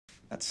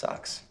That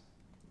sucks.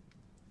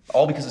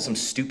 All because of some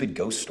stupid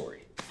ghost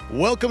story.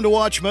 Welcome to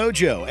Watch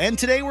Mojo, and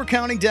today we're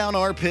counting down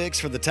our picks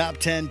for the top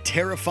 10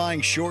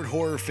 terrifying short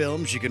horror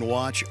films you can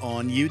watch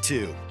on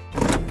YouTube.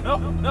 No!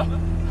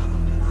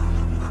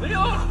 Leave me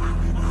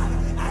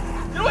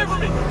alone! Get away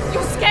from me!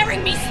 You're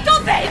scaring me!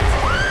 Stop it!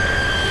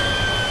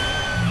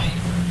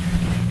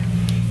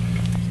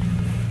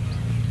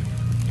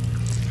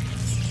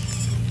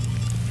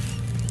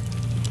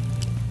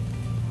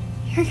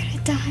 You're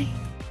gonna die.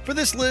 For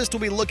this list,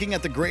 we'll be looking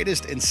at the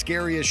greatest and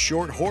scariest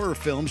short horror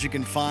films you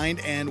can find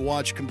and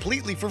watch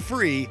completely for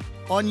free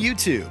on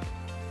YouTube.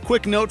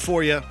 Quick note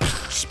for you,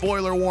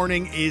 spoiler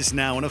warning is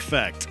now in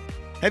effect.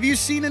 Have you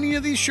seen any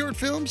of these short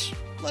films?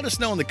 Let us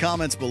know in the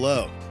comments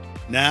below.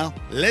 Now,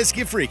 let's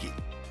get freaky.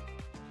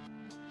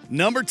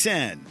 Number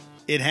 10.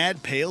 It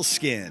Had Pale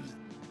Skin.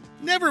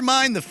 Never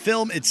mind the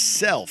film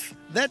itself,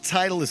 that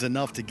title is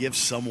enough to give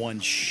someone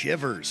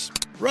shivers.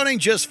 Running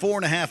just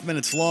 4.5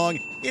 minutes long,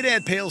 It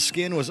Had Pale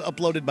Skin was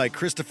uploaded by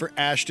Christopher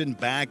Ashton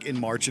back in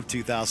March of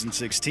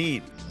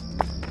 2016.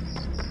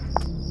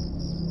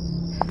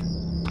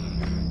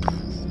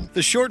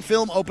 The short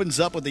film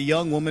opens up with a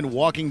young woman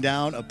walking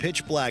down a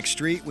pitch-black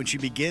street when she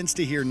begins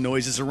to hear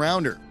noises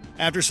around her.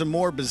 After some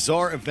more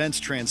bizarre events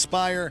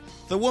transpire,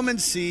 the woman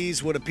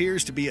sees what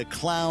appears to be a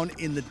clown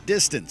in the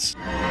distance.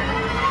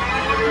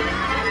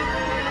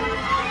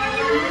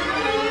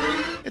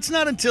 It's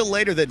not until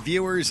later that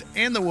viewers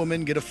and the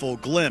woman get a full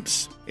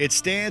glimpse. It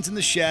stands in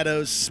the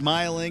shadows,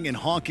 smiling and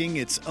honking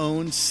its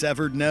own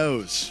severed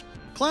nose.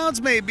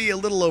 Clowns may be a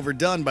little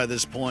overdone by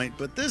this point,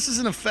 but this is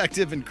an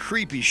effective and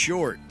creepy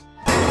short.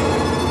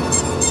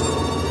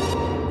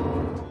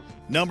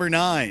 Number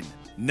 9.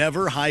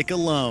 Never Hike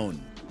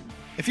Alone.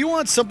 If you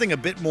want something a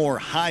bit more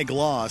high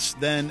gloss,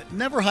 then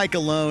Never Hike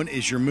Alone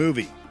is your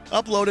movie.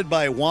 Uploaded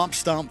by Womp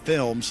Stomp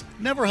Films,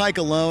 Never Hike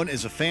Alone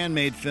is a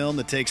fan-made film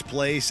that takes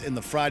place in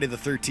the Friday the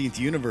 13th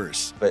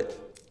universe. But,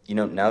 you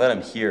know, now that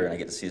I'm here and I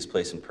get to see this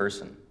place in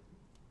person,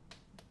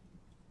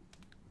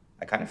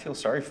 I kind of feel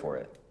sorry for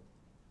it.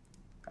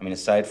 I mean,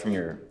 aside from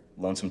your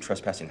lonesome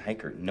trespassing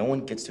hiker, no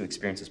one gets to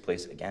experience this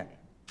place again.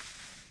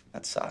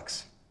 That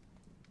sucks.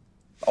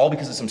 All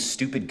because of some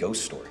stupid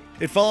ghost story.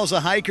 It follows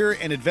a hiker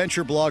and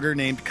adventure blogger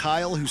named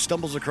Kyle who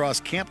stumbles across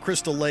Camp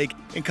Crystal Lake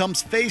and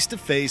comes face to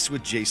face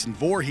with Jason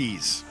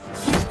Voorhees.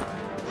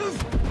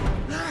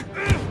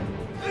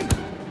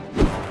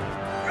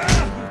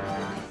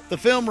 The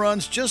film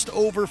runs just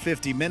over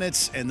 50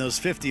 minutes, and those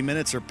 50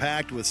 minutes are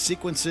packed with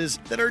sequences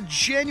that are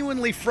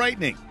genuinely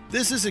frightening.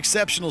 This is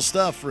exceptional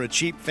stuff for a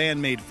cheap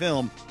fan-made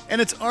film,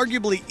 and it's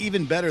arguably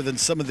even better than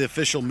some of the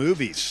official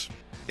movies.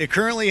 It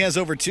currently has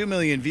over 2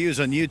 million views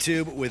on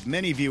YouTube, with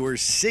many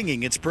viewers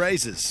singing its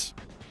praises.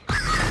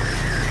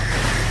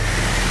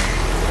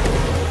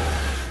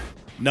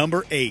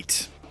 Number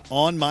 8.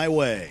 On My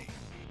Way.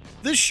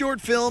 This short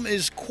film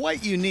is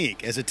quite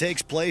unique as it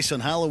takes place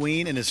on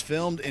Halloween and is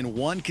filmed in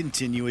one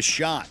continuous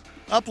shot.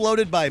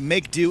 Uploaded by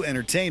Make Do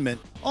Entertainment,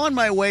 On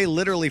My Way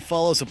literally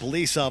follows a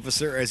police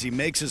officer as he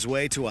makes his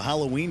way to a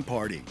Halloween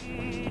party.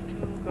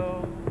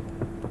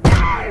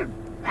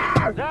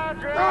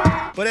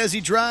 But as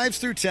he drives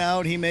through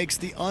town, he makes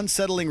the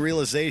unsettling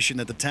realization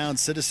that the town's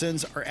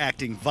citizens are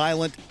acting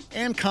violent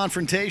and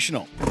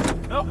confrontational.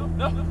 No!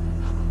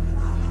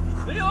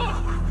 Leave me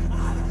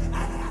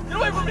alone! Get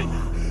away from me!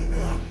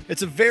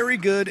 It's a very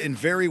good and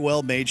very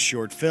well-made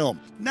short film,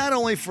 not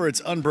only for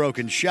its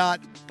unbroken shot,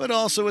 but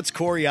also its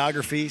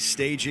choreography,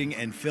 staging,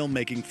 and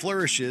filmmaking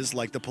flourishes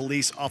like the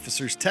police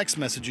officer's text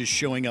messages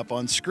showing up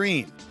on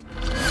screen.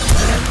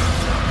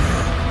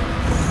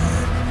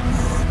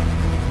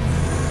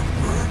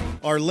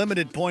 Our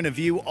limited point of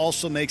view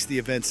also makes the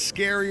events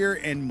scarier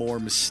and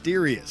more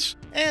mysterious,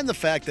 and the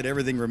fact that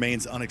everything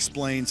remains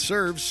unexplained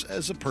serves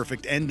as a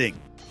perfect ending.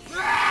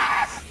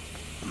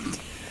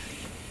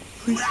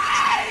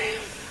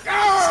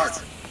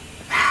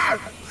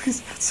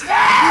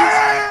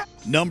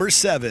 Number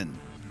 7.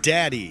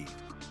 Daddy.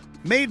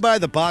 Made by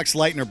the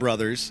Boxleitner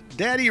brothers,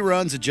 Daddy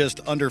runs at just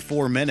under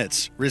 4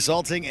 minutes,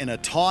 resulting in a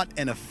taut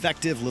and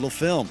effective little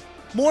film.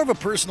 More of a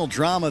personal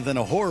drama than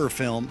a horror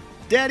film,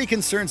 Daddy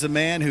concerns a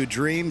man who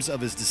dreams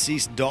of his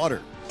deceased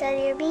daughter.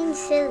 Daddy, you're being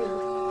silly.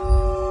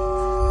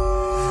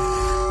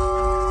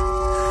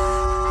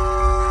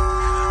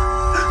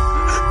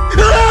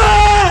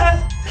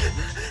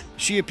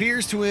 She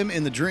appears to him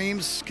in the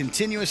dreams,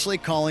 continuously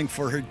calling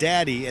for her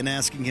daddy and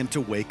asking him to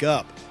wake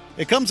up.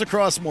 It comes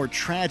across more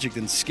tragic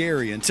than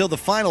scary until the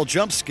final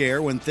jump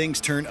scare when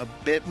things turn a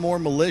bit more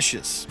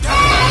malicious.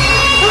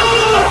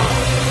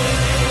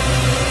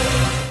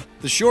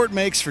 The short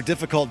makes for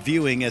difficult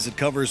viewing as it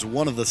covers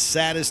one of the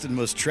saddest and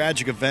most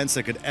tragic events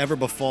that could ever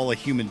befall a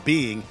human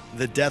being,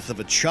 the death of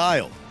a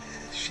child.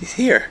 She's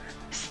here.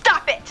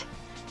 Stop it!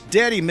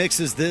 Daddy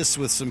mixes this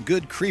with some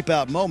good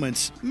creep-out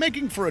moments,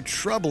 making for a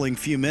troubling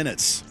few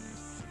minutes.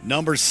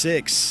 Number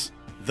 6.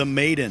 The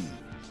Maiden.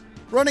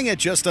 Running at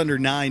just under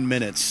 9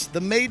 minutes, The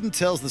Maiden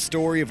tells the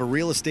story of a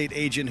real estate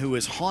agent who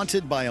is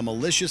haunted by a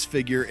malicious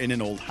figure in an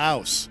old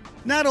house.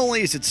 Not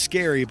only is it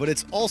scary, but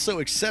it's also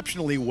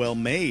exceptionally well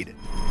made.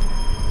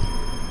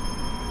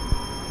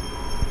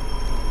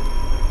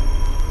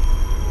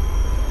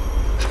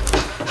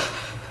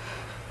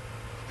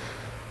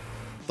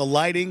 The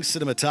lighting,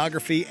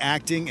 cinematography,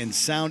 acting, and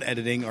sound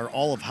editing are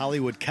all of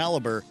Hollywood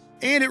caliber,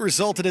 and it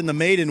resulted in The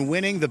Maiden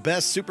winning the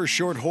Best Super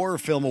Short Horror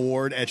Film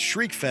Award at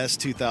Shriekfest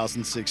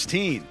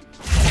 2016.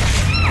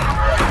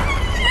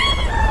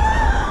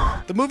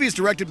 The movie is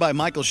directed by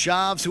Michael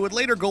Chaves, who would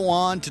later go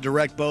on to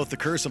direct both The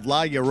Curse of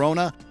La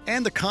Llorona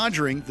and The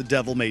Conjuring: The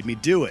Devil Made Me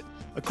Do It.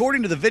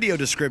 According to the video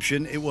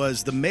description, it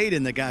was The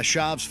Maiden that got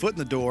Chaves' foot in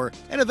the door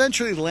and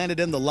eventually landed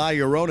him the La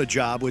Llorona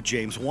job with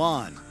James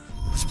Wan.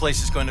 This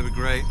place is going to be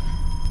great.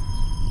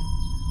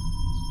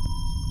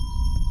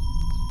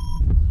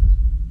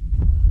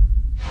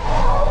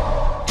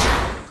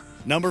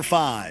 Number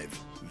 5.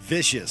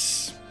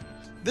 Vicious.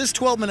 This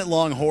 12-minute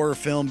long horror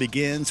film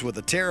begins with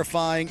a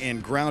terrifying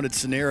and grounded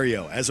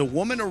scenario as a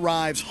woman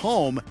arrives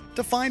home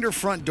to find her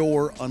front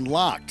door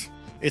unlocked.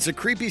 It's a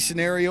creepy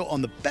scenario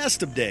on the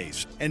best of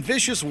days, and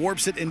Vicious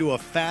warps it into a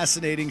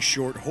fascinating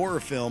short horror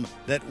film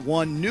that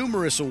won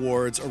numerous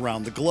awards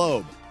around the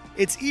globe.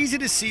 It's easy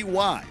to see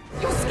why.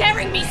 You're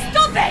scaring me!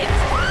 Stop it!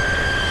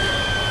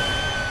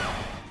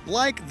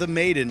 Like The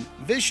Maiden,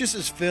 Vicious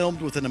is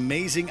filmed with an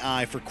amazing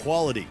eye for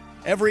quality.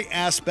 Every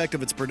aspect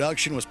of its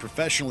production was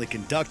professionally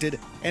conducted,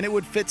 and it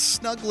would fit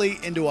snugly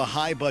into a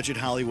high-budget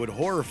Hollywood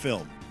horror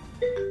film.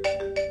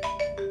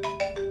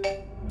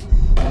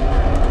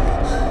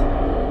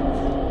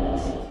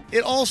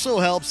 It also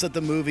helps that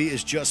the movie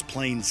is just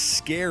plain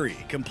scary,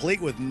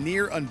 complete with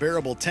near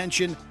unbearable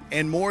tension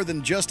and more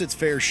than just its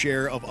fair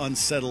share of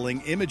unsettling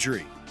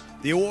imagery.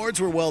 The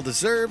awards were well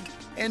deserved,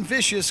 and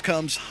Vicious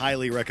comes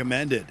highly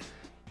recommended.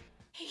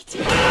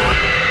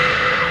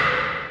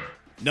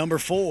 Number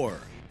 4.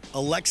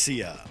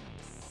 Alexia.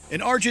 An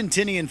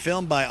Argentinian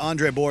film by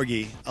Andre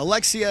Borghi,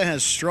 Alexia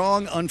has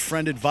strong,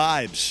 unfriended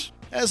vibes,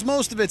 as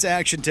most of its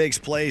action takes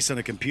place on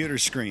a computer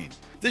screen.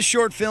 This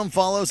short film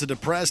follows a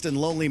depressed and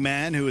lonely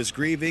man who is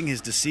grieving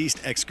his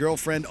deceased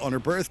ex-girlfriend on her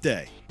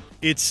birthday.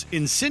 It's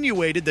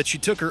insinuated that she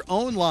took her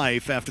own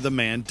life after the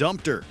man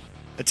dumped her.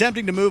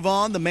 Attempting to move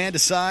on, the man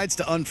decides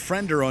to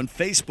unfriend her on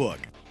Facebook.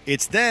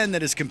 It's then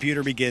that his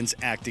computer begins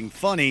acting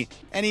funny,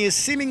 and he is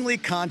seemingly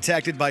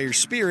contacted by her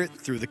spirit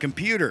through the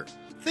computer.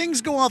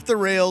 Things go off the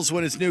rails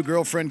when his new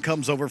girlfriend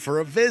comes over for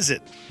a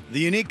visit.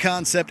 The unique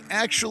concept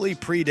actually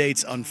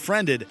predates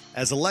Unfriended,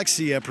 as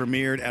Alexia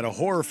premiered at a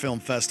horror film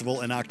festival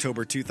in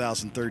October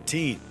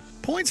 2013.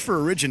 Points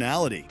for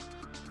originality.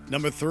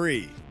 Number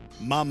 3.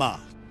 Mama.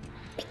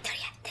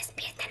 Victoria,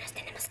 despierta, nos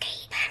tenemos que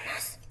ir.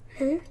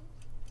 Vamos.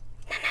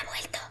 Mamá ha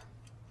vuelto.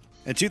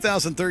 In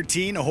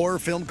 2013, a horror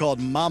film called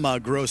Mama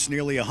grossed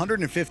nearly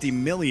 $150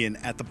 million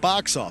at the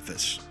box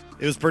office.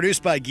 It was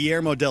produced by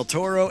Guillermo del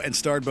Toro and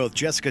starred both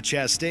Jessica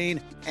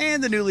Chastain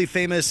and the newly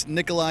famous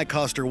Nikolai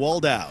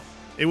Coster-Waldau.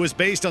 It was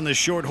based on the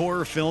short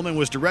horror film and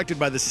was directed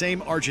by the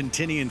same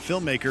Argentinian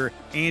filmmaker,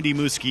 Andy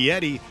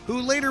Muschietti, who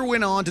later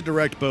went on to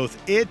direct both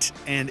It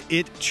and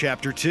It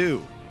Chapter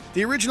 2.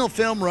 The original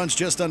film runs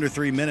just under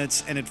 3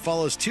 minutes, and it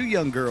follows 2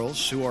 young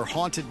girls who are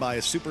haunted by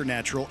a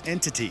supernatural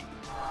entity.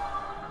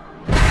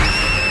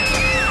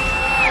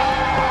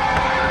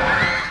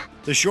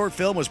 The short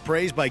film was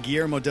praised by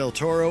Guillermo del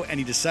Toro, and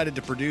he decided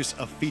to produce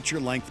a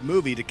feature-length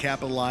movie to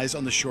capitalize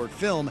on the short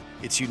film,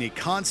 its unique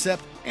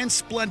concept, and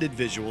splendid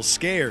visual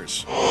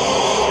scares.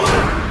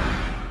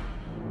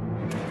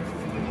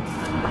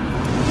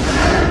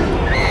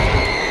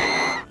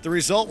 The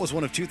result was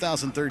one of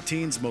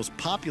 2013's most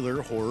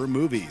popular horror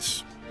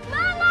movies.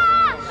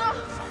 Mama!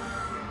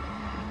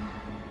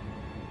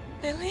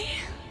 Lily?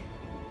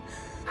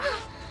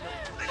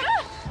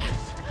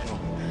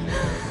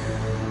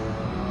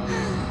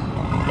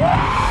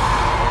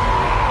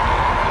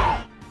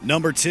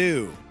 Number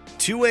 2.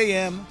 2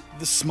 a.m.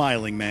 The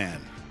Smiling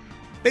Man.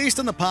 Based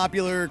on the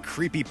popular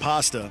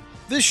creepypasta,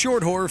 this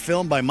short horror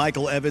film by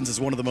Michael Evans is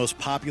one of the most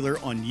popular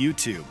on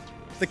YouTube.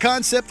 The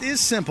concept is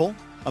simple.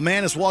 A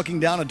man is walking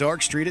down a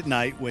dark street at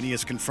night when he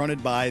is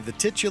confronted by the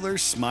titular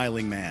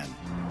Smiling Man.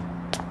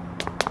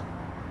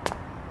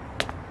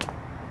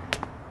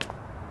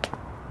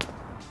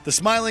 The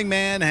Smiling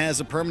Man has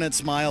a permanent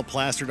smile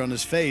plastered on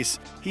his face.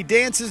 He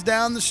dances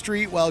down the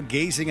street while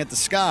gazing at the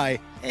sky,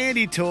 and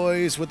he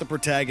toys with the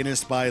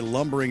protagonist by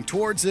lumbering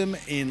towards him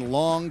in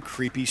long,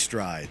 creepy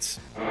strides.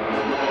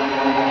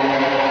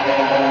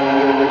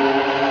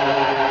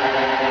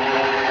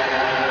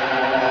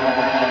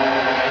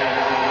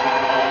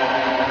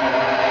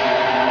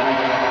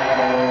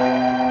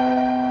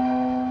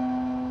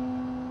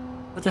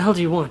 What the hell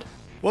do you want?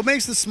 What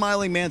makes The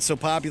Smiling Man so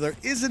popular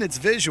isn't its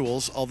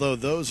visuals, although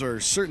those are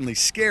certainly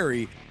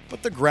scary,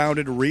 but the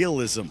grounded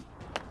realism.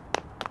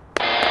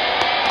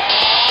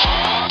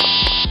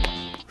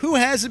 Who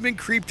hasn't been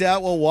creeped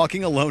out while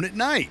walking alone at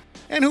night?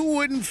 And who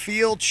wouldn't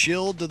feel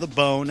chilled to the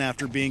bone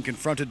after being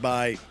confronted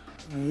by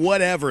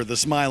whatever the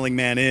Smiling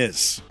Man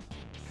is?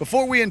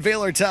 Before we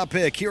unveil our top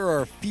pick, here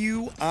are a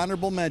few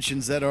honorable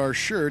mentions that are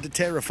sure to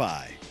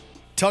terrify.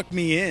 Tuck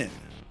Me In,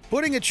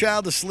 Putting a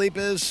child to sleep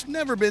has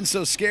never been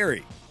so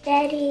scary.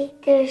 Daddy,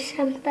 there's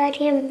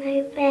somebody in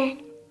my bed.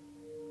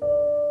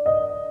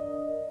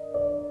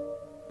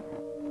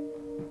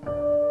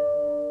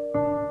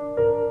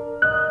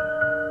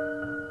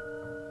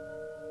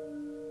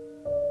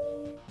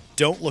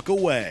 Don't look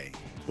away.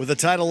 With a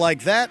title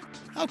like that,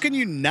 how can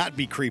you not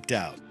be creeped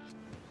out?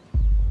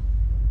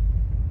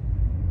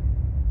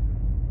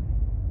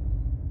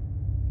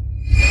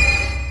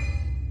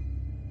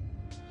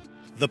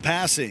 The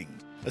Passing,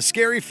 a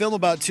scary film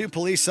about two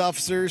police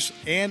officers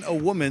and a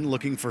woman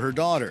looking for her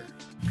daughter.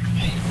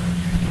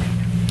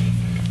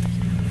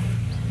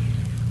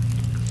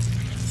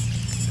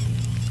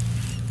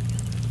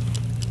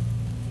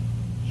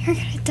 You're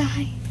gonna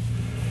die.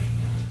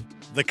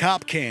 The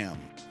Cop Cam.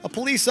 A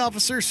police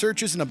officer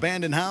searches an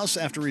abandoned house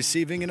after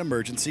receiving an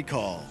emergency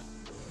call.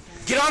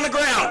 Get on the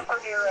ground!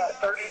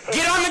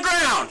 Get on the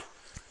ground!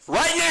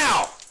 Right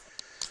now!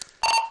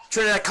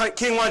 Trinidad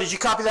King 1, did you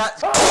copy that?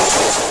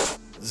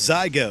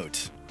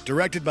 Zygote,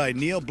 directed by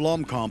Neil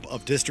Blomkamp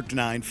of District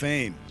 9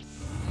 fame.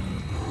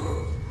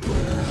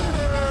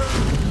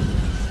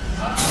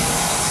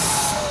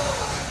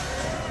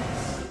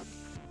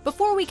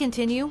 Before we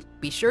continue,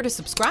 be sure to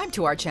subscribe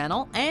to our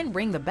channel and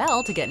ring the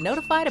bell to get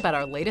notified about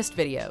our latest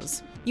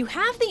videos. You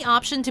have the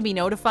option to be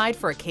notified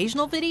for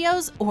occasional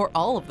videos or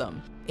all of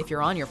them. If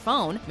you're on your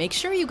phone, make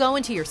sure you go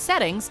into your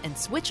settings and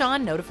switch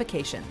on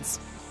notifications.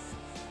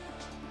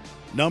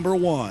 Number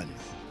 1.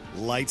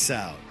 Lights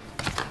Out.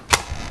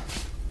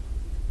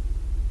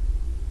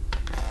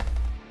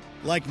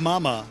 Like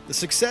Mama, the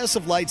success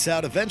of Lights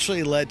Out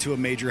eventually led to a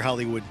major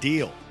Hollywood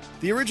deal.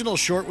 The original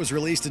short was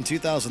released in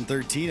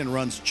 2013 and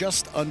runs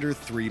just under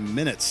 3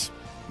 minutes.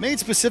 Made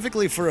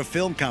specifically for a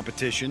film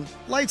competition,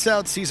 Lights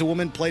Out sees a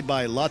woman played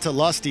by Lata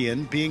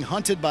Lostian being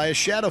hunted by a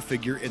shadow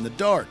figure in the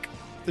dark.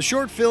 The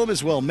short film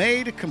is well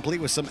made, complete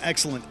with some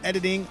excellent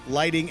editing,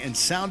 lighting, and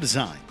sound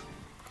design.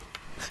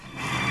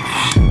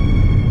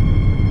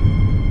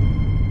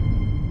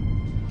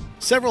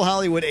 Several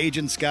Hollywood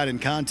agents got in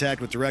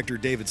contact with director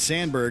David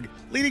Sandberg,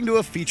 leading to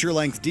a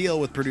feature-length deal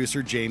with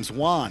producer James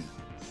Wan.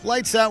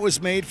 Lights Out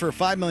was made for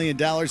 $5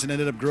 million and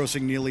ended up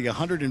grossing nearly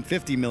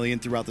 $150 million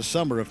throughout the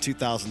summer of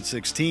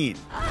 2016.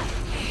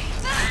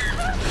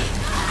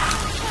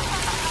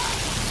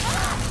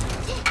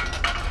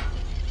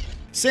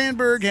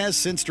 Sandberg has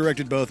since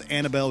directed both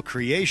Annabelle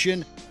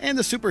Creation and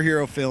the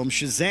superhero film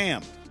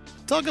Shazam.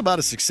 Talk about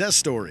a success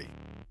story.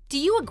 Do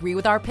you agree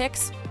with our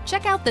picks?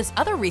 Check out this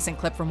other recent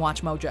clip from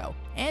WatchMojo.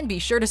 And be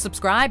sure to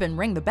subscribe and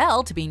ring the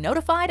bell to be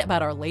notified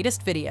about our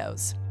latest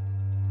videos.